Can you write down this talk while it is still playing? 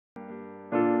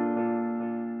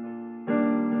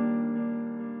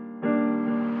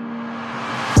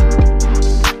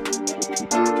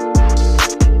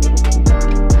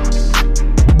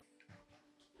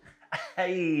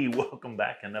Hey, welcome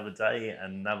back. Another day,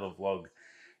 another vlog.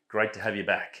 Great to have you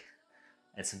back.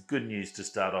 And some good news to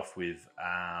start off with.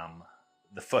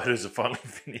 The photos are finally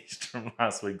finished from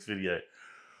last week's video.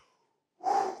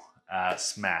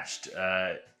 Smashed.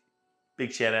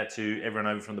 Big shout out to everyone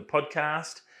over from the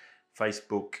podcast,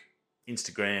 Facebook,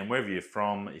 Instagram, wherever you're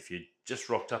from. If you just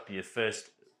rocked up your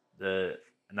first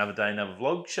Another Day, Another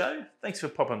Vlog show, thanks for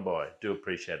popping by. Do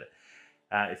appreciate it.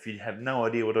 If you have no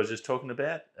idea what I was just talking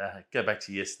about, go back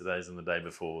to yesterday's and the day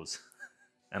before's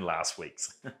and last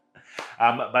week's.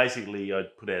 Basically, I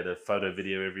put out a photo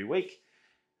video every week,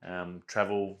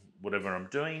 travel, whatever I'm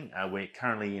doing. We're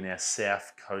currently in our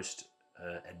South Coast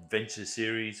adventure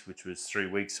series, which was 3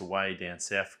 weeks away down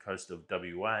south coast of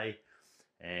WA,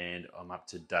 and I'm up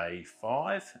to day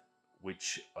 5,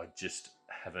 which I just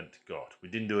haven't got. We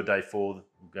didn't do a day 4, we're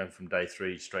going from day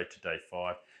 3 straight to day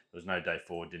 5. There was no day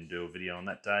 4, didn't do a video on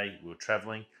that day. We were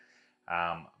traveling,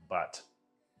 but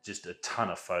just a ton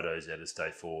of photos out of day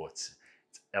 4. It's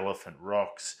Elephant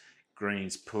Rocks,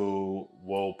 Greens Pool,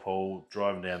 Walpole,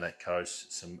 driving down that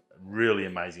coast. Some really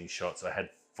amazing shots. I had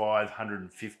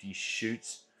 550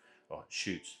 shoots.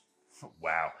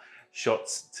 Wow.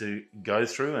 Shots to go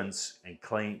through and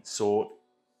sort,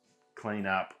 clean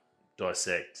up,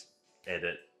 dissect,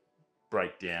 edit,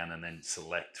 break down, and then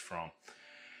select from.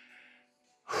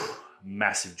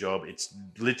 Massive job. It's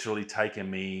literally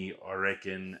taken me, I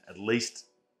reckon, at least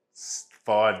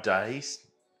 5 days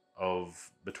of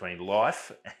between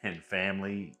life and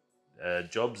family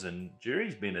jobs and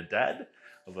duties, being a dad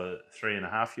of a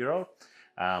 3.5-year-old,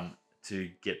 to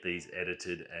get these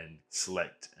edited and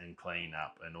select and clean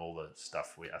up and all the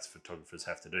stuff we us photographers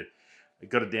have to do. I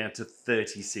got it down to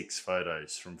 36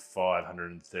 photos from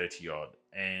 530 odd,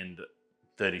 and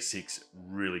 36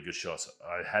 really good shots.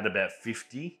 I had about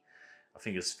 50, I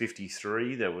think it's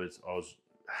 53 I was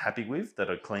happy with, that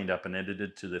I cleaned up and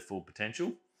edited to their full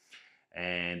potential.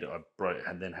 And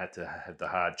I then had to have the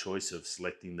hard choice of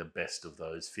selecting the best of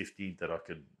those 50 that I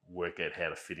could work out how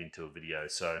to fit into a video.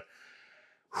 So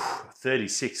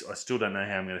 36, I still don't know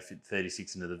how I'm going to fit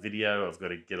 36 into the video. I've got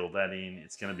to get all that in.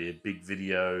 It's going to be a big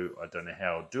video. I don't know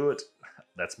how I'll do it.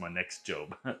 That's my next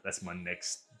job. That's my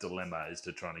next dilemma, is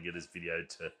to try to get this video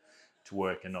to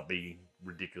work and not be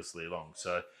ridiculously long.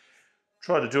 So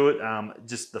try to do it.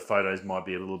 Just the photos might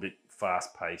be a little bit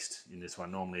fast-paced in this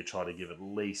one. Normally I try to give at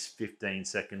least 15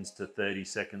 seconds to 30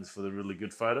 seconds for the really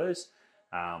good photos,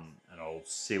 and I'll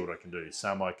see what I can do.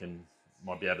 Some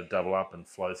might be able to double up and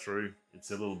flow through.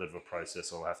 It's a little bit of a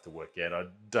process I'll have to work out. I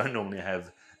don't normally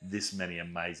have this many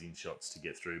amazing shots to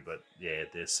get through, but yeah,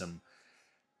 there's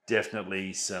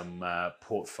definitely some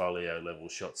portfolio level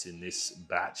shots in this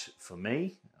batch for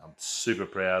me. I'm super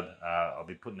proud. I'll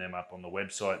be putting them up on the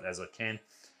website as I can.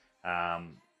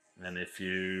 And if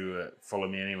you follow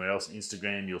me anywhere else,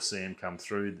 Instagram, you'll see them come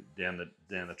through down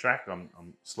the track.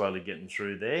 I'm slowly getting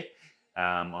through there.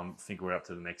 I think we're up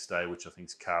to the next day, which I think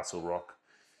is Castle Rock.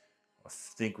 I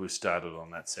think we've started on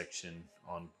that section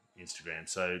on Instagram.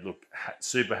 So look,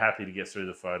 super happy to get through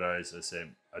the photos. As I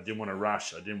said, I didn't want to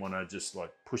rush. I didn't want to just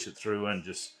like push it through and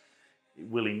just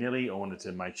willy-nilly. I wanted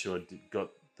to make sure I got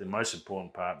the most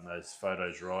important part in those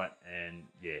photos right. And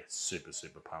yeah, super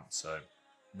pumped. So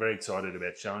very excited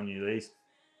about showing you these.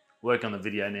 Work on the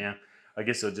video now. I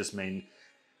guess it'll just mean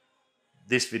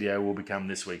this video will become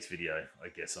this week's video, I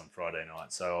guess, on Friday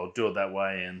night. So I'll do it that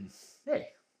way, and yeah,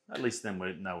 at least then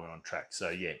we know we're on track. So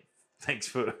yeah, thanks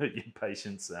for your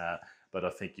patience, but I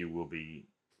think you will be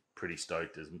pretty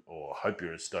stoked, or I hope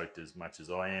you're as stoked as much as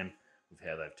I am with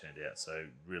how they've turned out. So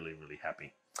really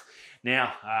happy.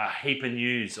 Now, heap of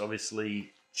news.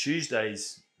 Obviously,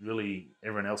 Tuesday's really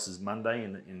everyone else's Monday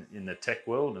in the tech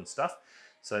world and stuff.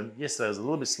 So yesterday was a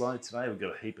little bit slow. Today we've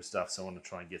got a heap of stuff, so I want to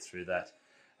try and get through that.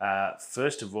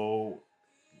 First of all,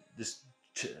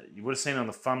 you would have seen on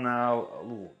the thumbnail a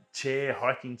little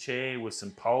hiking chair with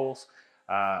some poles.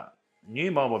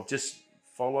 New mob I've just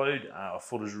followed. I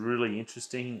thought it was really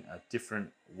interesting, a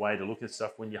different way to look at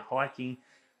stuff. When you're hiking,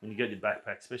 when you get your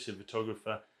backpack, especially a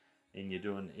photographer, and you're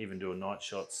doing night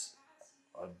shots,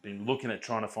 I've been looking at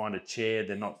trying to find a chair.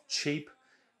 They're not cheap,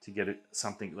 to get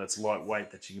something that's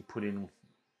lightweight that you can put in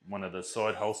one of the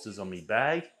side holsters on my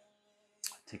bag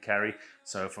to carry.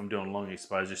 So if I'm doing long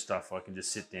exposure stuff, I can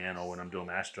just sit down, or when I'm doing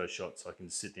my astro shots, I can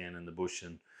sit down in the bush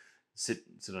and sit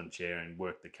on a chair and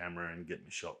work the camera and get my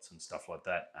shots and stuff like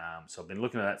that. So I've been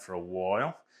looking at that for a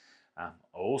while.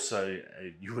 Also,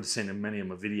 you would have seen in many of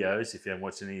my videos. If you haven't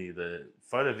watched any of the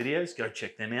photo videos, go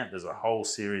check them out. There's a whole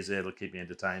series there that'll keep you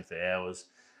entertained for hours.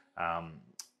 I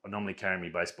normally carry my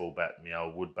baseball bat, my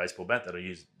old wood baseball bat that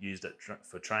I used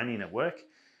for training at work.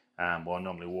 I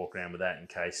normally walk around with that in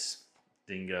case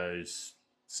dingoes,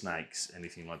 snakes,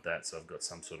 anything like that. So I've got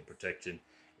some sort of protection.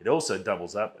 It also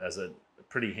doubles up as a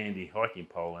pretty handy hiking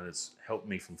pole, and it's helped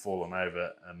me from falling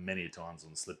over many times on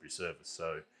the slippery surface.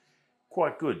 So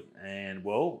quite good. And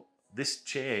well, this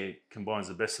chair combines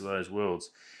the best of those worlds.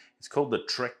 It's called the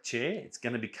Trek chair. It's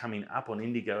going to be coming up on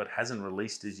Indigo. It hasn't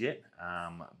released as yet,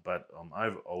 but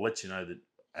I'll let you know that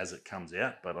as it comes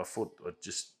out. But I thought I'd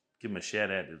just give them a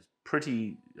shout out. It's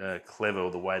pretty clever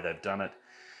the way they've done it.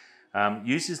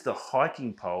 Uses the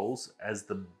hiking poles as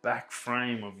the back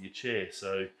frame of your chair.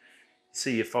 So you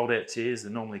see your fold out chairs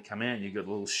that normally come out and you've got a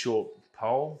little short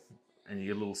pole and you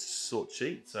get a little short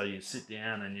sheet. So you sit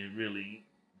down and you really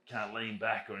can't lean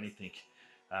back or anything.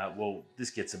 Well,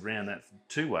 this gets around that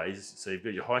two ways. So you've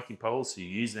got your hiking poles, so you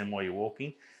use them while you're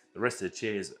walking. The rest of the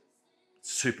chair is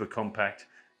super compact,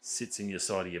 sits in your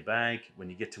side of your bag. When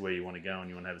you get to where you want to go and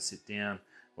you want to have a sit down,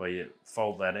 where you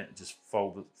fold that out, just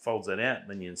folds that out,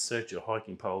 then you insert your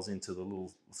hiking poles into the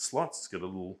little slots. It's got a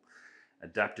little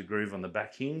adapter groove on the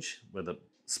back hinge where the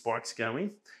spikes go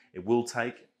in. It will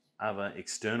take other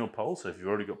external poles, so if you've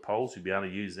already got poles, you'll be able to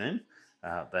use them.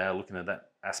 They are looking at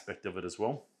that aspect of it as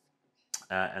well.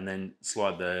 And then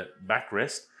slide the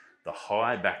backrest, the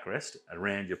high backrest,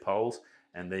 around your poles,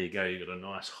 and there you go. You've got a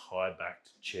nice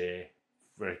high-backed chair.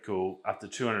 Very cool. Up to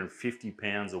 250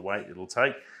 pounds of weight it'll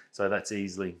take, so that's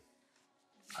easily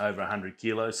over 100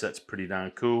 kilos. So that's pretty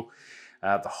darn cool.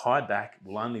 The high back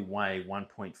will only weigh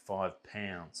 1.5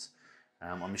 pounds.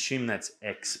 I'm assuming that's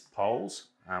X poles.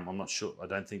 I'm not sure. I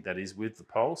don't think that is with the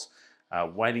poles.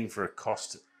 Waiting for a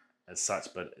cost as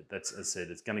such, but that's, as I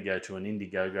said, it's going to go to an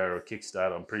Indiegogo or a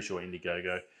Kickstarter. I'm pretty sure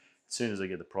Indiegogo. As soon as I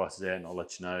get the prices out, and I'll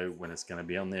let you know when it's going to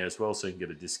be on there as well, so you can get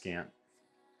a discount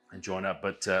and join up.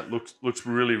 But looks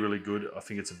really, really good. I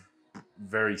think it's a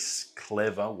very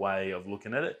clever way of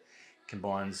looking at it.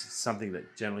 Combines something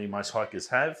that generally most hikers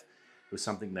have with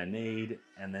something they need,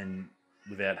 and then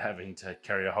without having to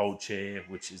carry a whole chair,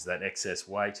 which is that excess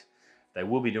weight. They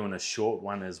will be doing a short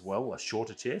one as well, a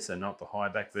shorter chair, so not the high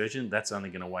back version. That's only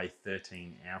going to weigh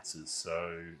 13 ounces.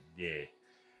 So yeah,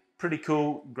 pretty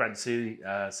cool. Great to see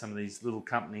some of these little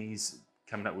companies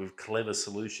coming up with clever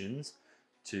solutions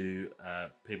to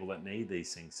people that need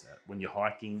these things. When you're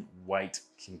hiking, weight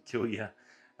can kill you.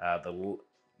 The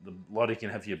lot you can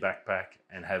have your backpack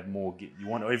and have more. You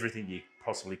want everything you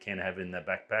possibly can have in that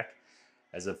backpack.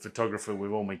 As a photographer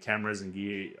with all my cameras and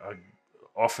gear, I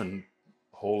often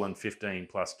hauling 15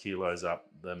 plus kilos up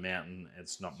the mountain.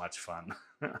 It's not much fun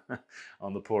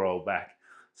on the poor old back.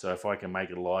 So if I can make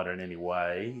it lighter in any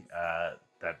way,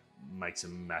 that makes a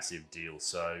massive deal.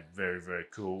 So very, very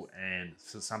cool. And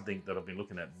for something that I've been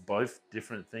looking at, both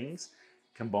different things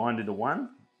combined into one,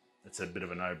 it's a bit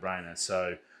of a no-brainer.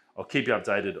 So I'll keep you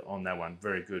updated on that one.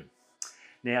 Very good.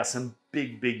 Now, some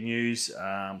big news,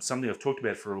 something I've talked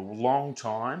about for a long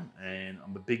time, and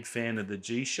I'm a big fan of the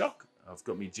G-Shock. I've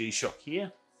got my G-Shock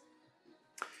here.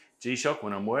 G-Shock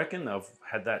when I'm working, I've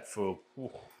had that for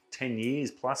 10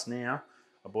 years plus now.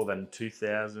 I bought that in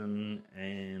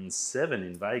 2007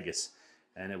 in Vegas,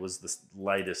 and it was the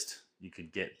latest you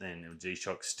could get then.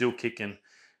 G-Shock, still kicking,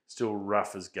 still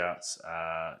rough as guts,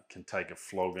 can take a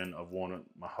flogging. I've worn it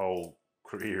my whole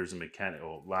career as a mechanic,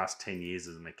 or last 10 years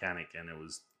as a mechanic, and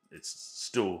it's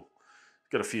still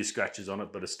got a few scratches on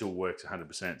it, but it still works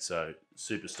 100%. So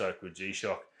super stoked with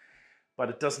G-Shock. But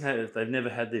it doesn't have, they've never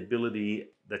had the ability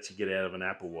that you get out of an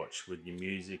Apple Watch with your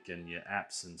music and your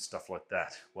apps and stuff like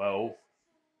that. Well,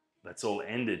 that's all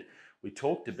ended. We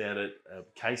talked about it,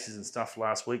 cases and stuff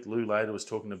last week. Lou later was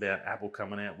talking about Apple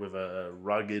coming out with a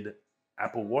rugged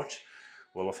Apple Watch.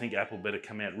 Well, I think Apple better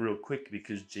come out real quick,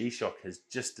 because G-Shock has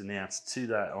just announced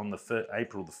today on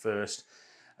April the 1st,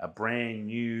 a brand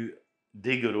new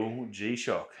digital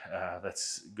G-Shock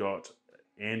that's got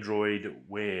Android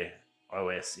Wear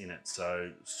OS in it.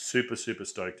 So super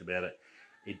stoked about it.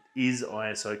 It is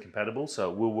ISO compatible,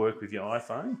 so it will work with your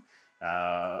iPhone.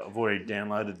 I've already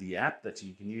downloaded the app that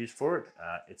you can use for it.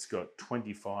 It's got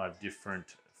 25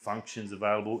 different functions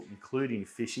available, including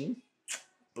fishing.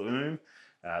 Boom.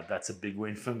 That's a big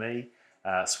win for me.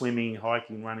 Swimming,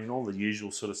 hiking, running, all the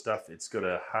usual sort of stuff. It's got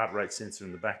a heart rate sensor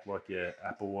in the back like your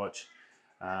Apple Watch.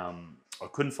 I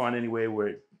couldn't find anywhere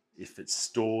where if it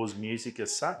stores music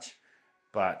as such,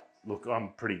 but look, I'm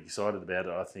pretty excited about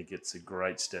it. I think it's a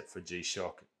great step for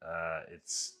G-Shock.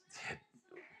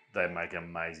 They make an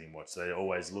amazing watch.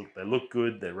 They look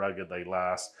good, they're rugged, they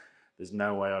last. There's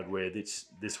no way I'd wear this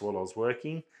while I was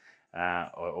working. I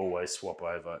always swap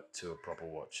over to a proper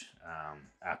watch.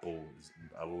 Apple is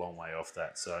a long way off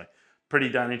that. So pretty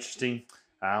darn interesting.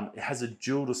 It has a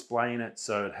dual display in it,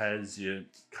 so it has your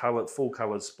full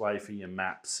color display for your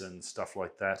maps and stuff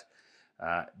like that.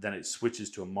 Then it switches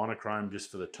to a monochrome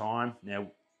just for the time. Now,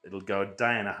 it'll go a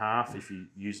day and a half if you're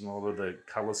using a lot of the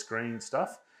color screen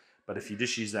stuff. But if you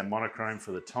just use that monochrome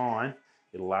for the time,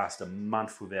 it'll last a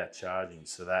month without charging.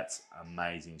 So that's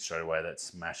amazing straight away. That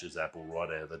smashes Apple right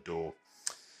out of the door.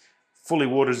 Fully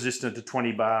water resistant to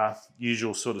 20 bar,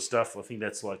 usual sort of stuff. I think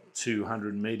that's like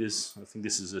 200 meters. I think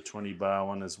this is a 20 bar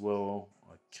one as well.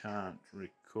 I can't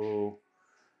recall.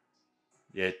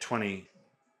 Yeah, 20.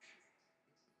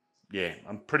 Yeah,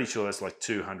 I'm pretty sure that's like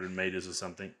 200 meters or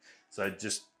something. So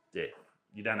just, yeah,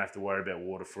 you don't have to worry about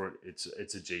water for it.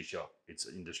 It's a G-Shock. It's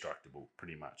indestructible,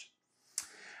 pretty much.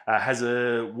 Has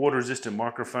a water-resistant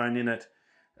microphone in it.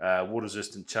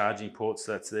 Water-resistant charging ports,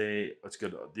 that's there. It's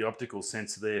got the optical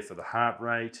sensor there for the heart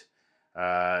rate.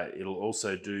 It'll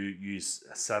also use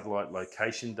satellite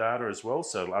location data as well,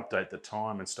 so it'll update the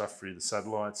time and stuff through the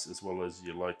satellites as well as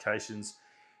your locations.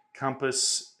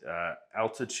 Compass,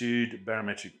 altitude,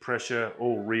 barometric pressure,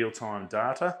 all real-time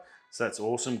data. So that's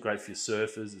awesome, great for your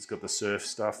surfers. It's got the surf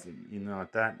stuff in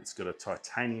like that. It's got a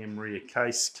titanium rear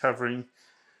case covering.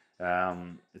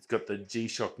 It's got the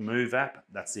G-Shock Move app.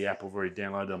 That's the app I've already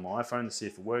downloaded on my iPhone to see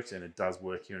if it works, and it does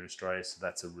work here in Australia, so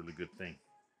that's a really good thing.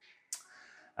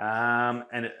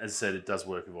 And as I said, it does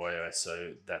work with iOS,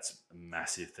 so that's a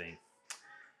massive thing.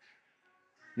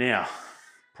 Now,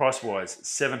 price-wise,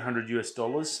 $700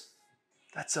 US.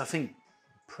 That's, I think,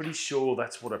 pretty sure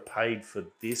that's what I paid for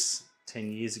this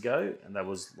 10 years ago, and that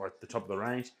was like the top of the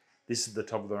range. This is the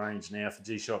top of the range now for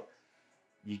G-Shock.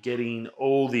 You're getting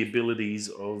all the abilities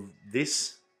of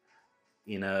this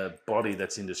in a body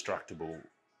that's indestructible.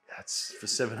 That's for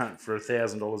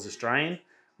 $1,000 Australian,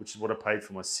 which is what I paid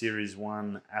for my Series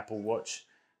 1 Apple Watch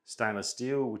stainless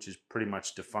steel, which is pretty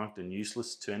much defunct and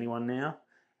useless to anyone now.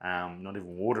 Not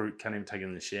even water, can't even take it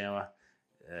in the shower.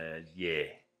 Yeah,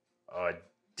 I'm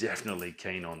definitely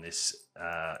keen on this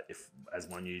as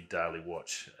my new daily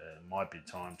watch. Might be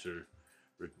time to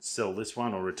sell this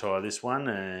one or retire this one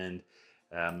and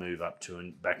move up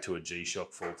to back to a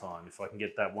G-Shock full time. If I can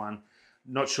get that one.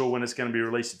 Not sure when it's going to be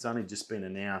released. It's only just been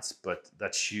announced, but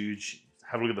that's huge.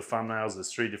 Have a look at the thumbnails.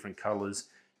 There's 3 different colors.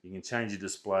 You can change your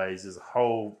displays. There's a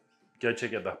whole, go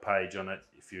check out the page on it.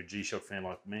 If you're a G-Shock fan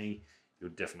like me, you'll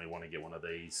definitely want to get one of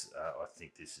these. I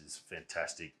think this is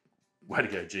fantastic. Way to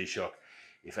go, G-Shock.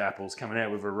 If Apple's coming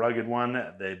out with a rugged one,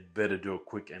 they better do it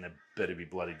quick and it better be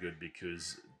bloody good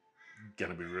because it's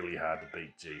going to be really hard to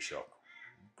beat G-Shock.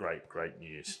 Great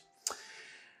news.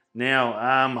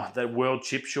 Now, that world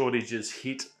chip shortage has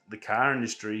hit the car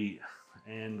industry,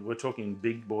 and we're talking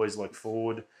big boys like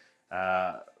Ford,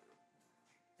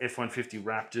 F-150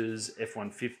 Raptors,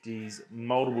 F-150s,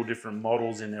 multiple different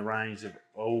models in their range of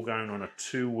all going on a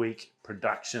 2-week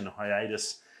production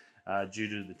hiatus due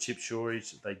to the chip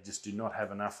shortage. They just do not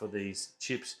have enough of these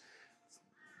chips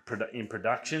in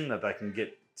production that they can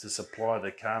get to supply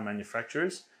the car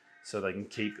manufacturers, so they can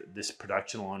keep this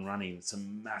production line running. It's a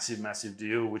massive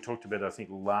deal. We talked about, I think,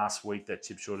 last week that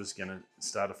chip shortage is going to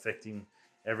start affecting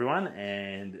everyone,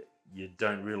 and you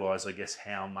don't realise, I guess,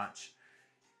 how much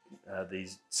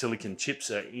these silicon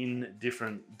chips are in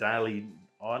different daily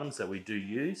items that we do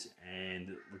use. And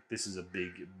look, this is a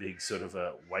big sort of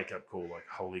a wake-up call, like,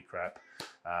 holy crap.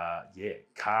 Yeah,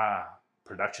 car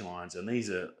production lines, and these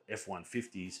are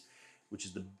F-150s, which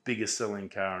is the biggest selling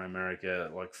car in America,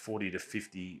 like 40 to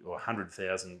 50 or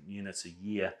 100,000 units a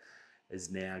year, is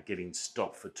now getting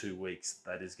stopped for 2 weeks.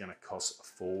 That is going to cost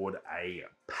Ford a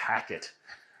packet.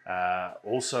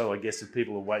 Also, I guess if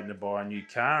people are waiting to buy a new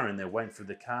car and they're waiting for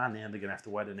the car, now they're going to have to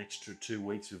wait an extra 2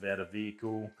 weeks without a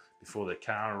vehicle before the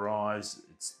car arrives.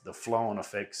 It's the flow-on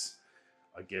effects,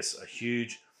 I guess, are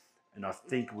huge. And I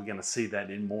think we're going to see that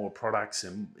in more products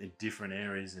and in different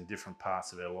areas in different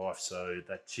parts of our life. So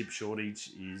that chip shortage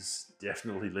is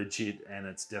definitely legit, and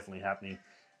it's definitely happening.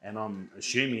 And I'm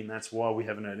assuming that's why we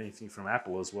haven't heard anything from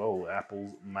Apple as well.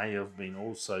 Apple may have been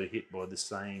also hit by the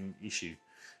same issue.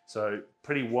 So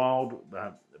pretty wild,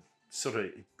 sort of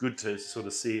good to sort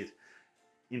of see it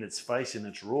in its face, in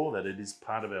its raw, that it is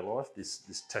part of our life.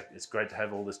 It's great to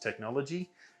have all this technology,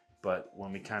 but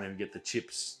when we can't even get the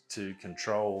chips to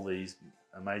control these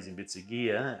amazing bits of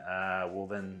gear, well,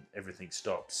 then everything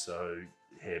stops. So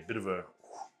yeah, a bit of a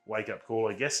wake-up call,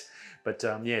 I guess. But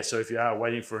yeah, so if you are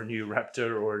waiting for a new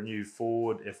Raptor or a new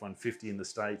Ford F-150 in the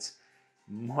States,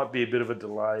 might be a bit of a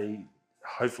delay.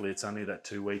 Hopefully it's only that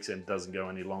 2 weeks and doesn't go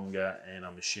any longer, and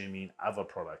I'm assuming other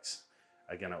products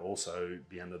are going to also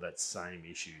be under that same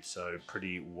issue. So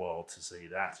pretty wild to see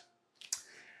that.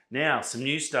 Now, some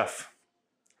new stuff.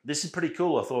 This is pretty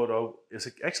cool. I thought it's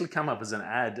actually come up as an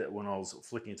ad when I was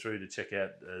flicking through to check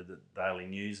out the daily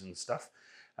news and stuff.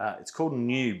 It's called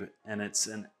Nube, and it's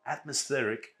an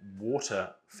atmospheric water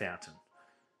fountain.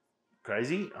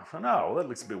 Crazy. I thought, oh, well, that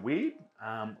looks a bit weird.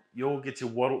 You'll get your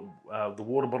the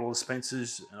water bottle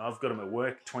dispensers, and I've got them at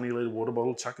work, 20-litre water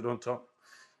bottle, chuck it on top,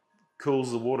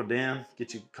 cools the water down,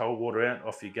 get your cold water out,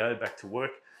 off you go, back to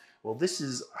work. Well, this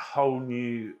is a whole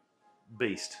new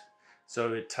beast.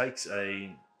 So it takes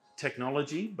a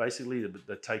technology, basically,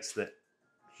 that takes the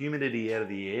humidity out of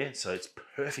the air, so it's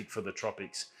perfect for the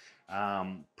tropics.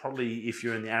 Probably if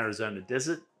you're in the Arizona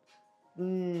desert,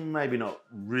 maybe not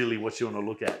really what you want to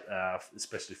look at,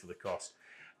 especially for the cost.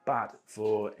 But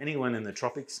for anyone in the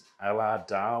tropics, a la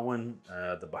Darwin,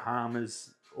 the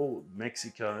Bahamas, or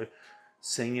Mexico,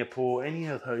 Singapore, any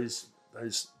of those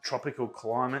tropical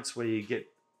climates where you get,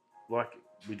 like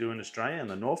we do in Australia in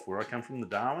the north, where I come from, the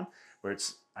Darwin, where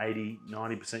it's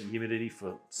 80-90% humidity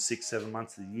for 6-7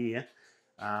 months of the year.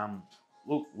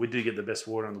 Look, we do get the best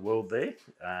water in the world there,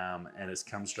 and it's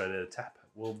come straight out of tap.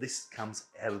 Well, this comes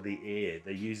out of the air.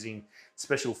 They're using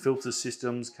special filter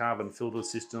systems, carbon filter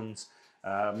systems,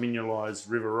 mineralized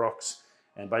river rocks,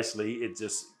 and basically it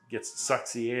just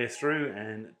sucks the air through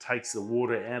and takes the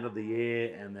water out of the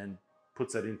air and then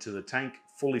puts that into the tank,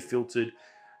 fully filtered,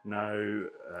 no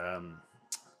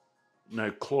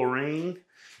chlorine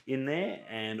in there,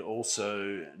 and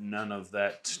also none of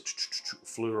that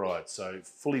fluoride. So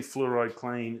fully fluoride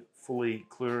clean, fully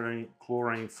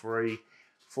chlorine free,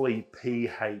 fully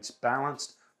pH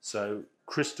balanced. So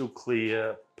crystal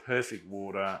clear, perfect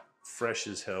water, fresh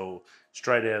as hell,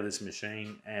 straight out of this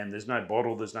machine. And there's no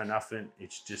bottle, there's no nothing.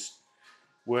 It's just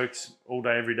works all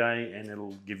day, every day, and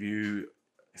it'll give you,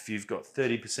 if you've got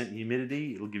 30%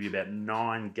 humidity, it'll give you about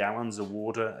 9 gallons of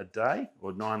water a day,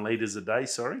 or 9 litres a day,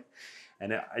 sorry.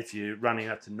 And if you're running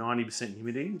up to 90%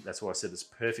 humidity, that's why I said it's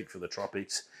perfect for the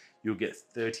tropics, you'll get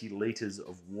 30 litres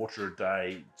of water a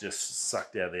day just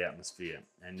sucked out of the atmosphere.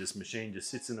 And this machine just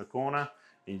sits in a corner,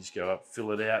 and you just go up, fill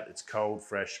it out, it's cold,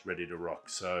 fresh, ready to rock.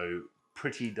 So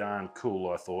pretty darn cool,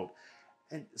 I thought.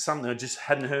 And something I just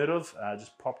hadn't heard of,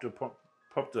 just popped up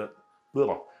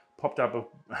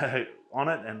on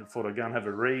it, and thought I'd go and have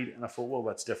a read, and I thought, well,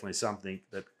 that's definitely something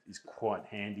that is quite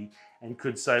handy and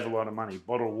could save a lot of money.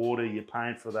 Bottled water, you're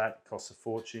paying for that, it costs a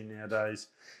fortune nowadays.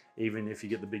 Even if you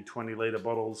get the big 20-litre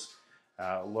bottles,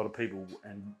 a lot of people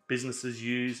and businesses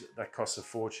use, that costs a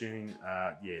fortune.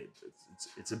 Yeah,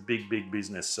 it's a big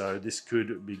business, so this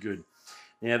could be good.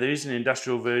 Now, there is an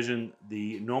industrial version.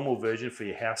 The normal version for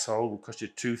your household will cost you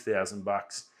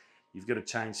 $2,000. You've got to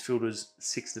change filters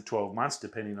 6 to 12 months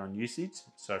depending on usage.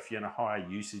 So if you're in a higher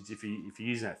usage, if you're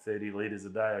using that 30 litres a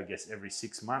day, I guess every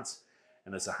 6 months,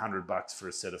 and it's $100 for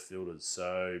a set of filters.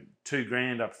 So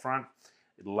 $2,000 up front.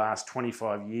 It'll last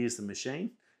 25 years, the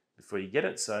machine, before you get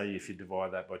it. So if you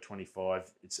divide that by 25,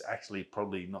 it's actually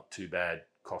probably not too bad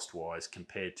cost-wise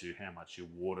compared to how much your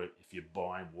water, if you're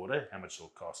buying water, how much it'll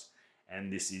cost.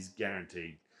 And this is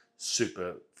guaranteed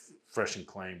super fresh and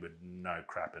clean with no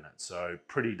crap in it. So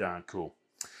pretty darn cool.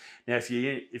 Now, if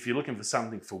you're looking for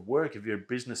something for work, if you're a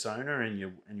business owner and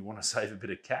you want to save a bit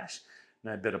of cash,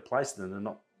 no better place than to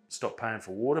not stop paying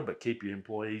for water, but keep your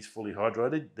employees fully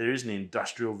hydrated. There is an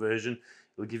industrial version.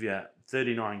 It'll give you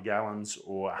 39 gallons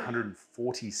or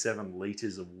 147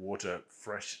 litres of water,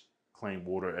 fresh, clean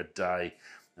water a day,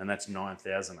 and that's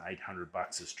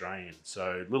 $9,800 Australian.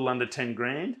 So a little under 10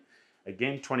 grand.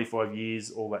 Again, 25 years,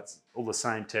 all the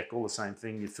same tech, all the same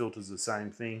thing. Your filter's the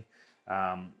same thing.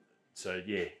 So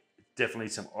yeah, definitely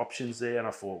some options there. And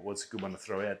I thought, well, it's a good one to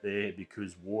throw out there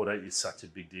because water is such a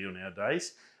big deal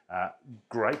nowadays.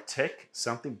 Great tech,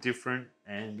 something different,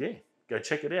 and yeah, go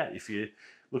check it out. If you're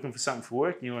looking for something for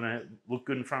work and you want to look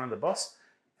good in front of the boss,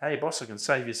 hey boss, I can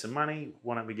save you some money.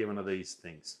 Why don't we get one of these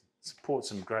things? Support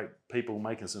some great people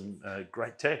making some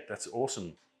great tech. That's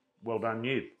awesome. Well done,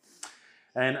 you.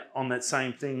 And on that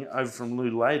same thing over from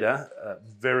Lou Later,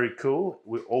 very cool.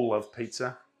 We all love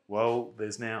pizza. Well,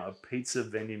 there's now a pizza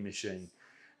vending machine.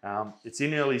 It's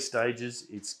in early stages.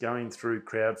 It's going through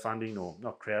crowdfunding, or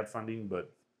not crowdfunding, but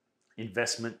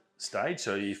investment stage.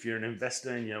 So if you're an investor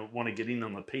and you want to get in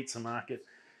on the pizza market,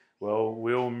 well,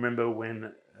 we all remember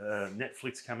when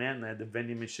Netflix came out and they had the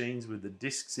vending machines with the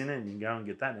discs in it, and you can go and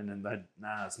get that, and then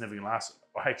it's never gonna last.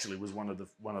 I actually was one of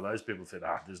those people who said,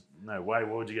 there's no way.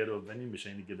 Why would you go to a vending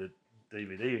machine to get a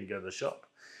DVD and go to the shop?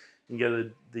 You can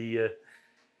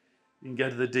go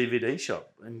to the DVD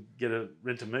shop and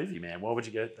rent a movie, man. Why would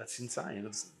you go? That's insane.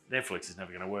 Netflix is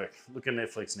never going to work. Look at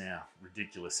Netflix now.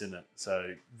 Ridiculous, isn't it?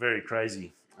 So very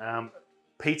crazy.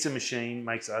 Pizza machine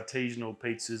makes artisanal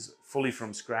pizzas fully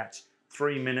from scratch.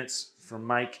 3 minutes from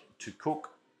make to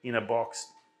cook in a box.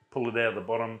 Pull it out of the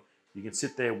bottom. You can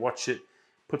sit there, watch it.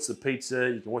 Puts the pizza.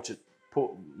 You can watch it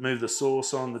move the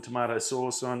sauce on, the tomato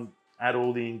sauce on, add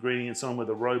all the ingredients on with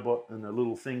a robot and a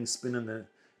little thing spinning the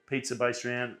pizza base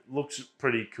around. Looks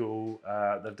pretty cool.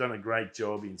 They've done a great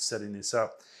job in setting this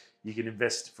up. You can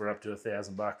invest for up to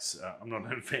 $1,000. I'm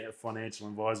not a financial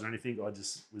advisor or anything. I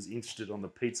just was interested on the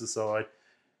pizza side.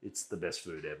 It's the best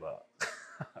food ever.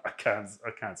 I can't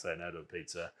say no to a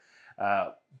pizza.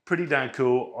 Pretty darn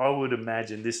cool. I would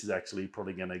imagine this is actually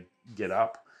probably going to get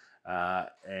up,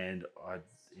 and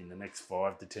in the next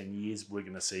 5 to 10 years, we're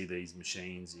going to see these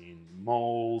machines in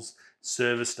malls,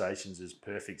 service stations is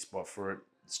perfect spot for it.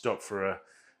 Stop,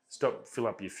 fill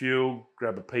up your fuel,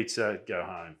 grab a pizza, go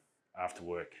home after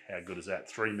work. How good is that?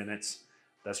 3 minutes.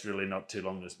 That's really not too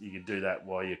long. You can do that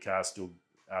while your car's still,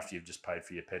 after you've just paid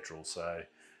for your petrol. So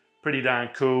pretty darn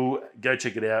cool. Go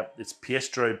check it out. It's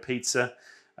Piestro Pizza.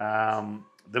 As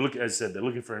I said, they're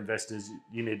looking for investors.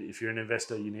 If you're an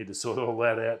investor, you need to sort all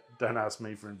that out. Don't ask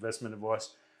me for investment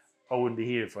advice. I wouldn't be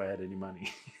here if I had any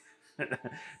money.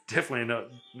 Definitely not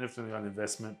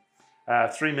investment.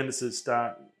 3 minutes at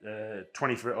start,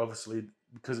 24, obviously,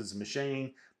 because it's a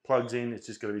machine, plugs in, it's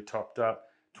just got to be topped up.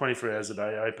 24 hours a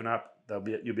day, open up.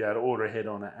 You'll be able to order ahead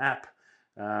on an app.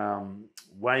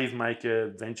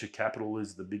 Wavemaker Venture Capital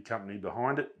is the big company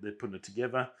behind it. They're putting it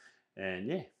together. And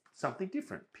yeah, something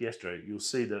different. Piestro. You'll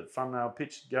see the thumbnail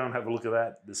pitch. Go and have a look at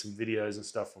that. There's some videos and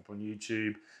stuff up on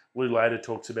YouTube. Lou Later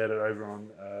talks about it over on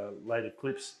later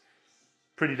clips.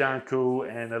 Pretty darn cool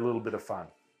and a little bit of fun.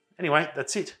 Anyway,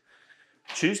 that's it.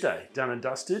 Tuesday, done and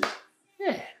dusted.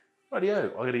 Yeah,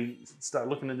 rightio. I got to start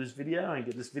looking at this video and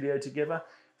get this video together.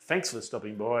 Thanks for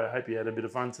stopping by. I hope you had a bit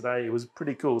of fun today. It was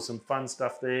pretty cool. Some fun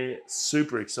stuff there.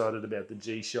 Super excited about the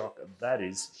G-Shock. That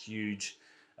is huge.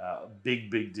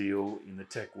 Big deal in the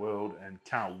tech world, and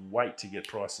can't wait to get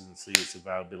prices and see its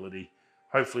availability.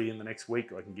 Hopefully in the next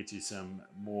week I can get you some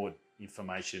more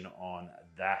information on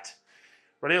that.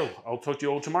 Rightio, I'll talk to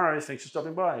you all tomorrow. Thanks for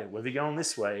stopping by. Whether you're going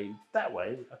this way, that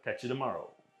way, I'll catch you tomorrow.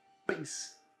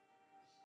 Peace.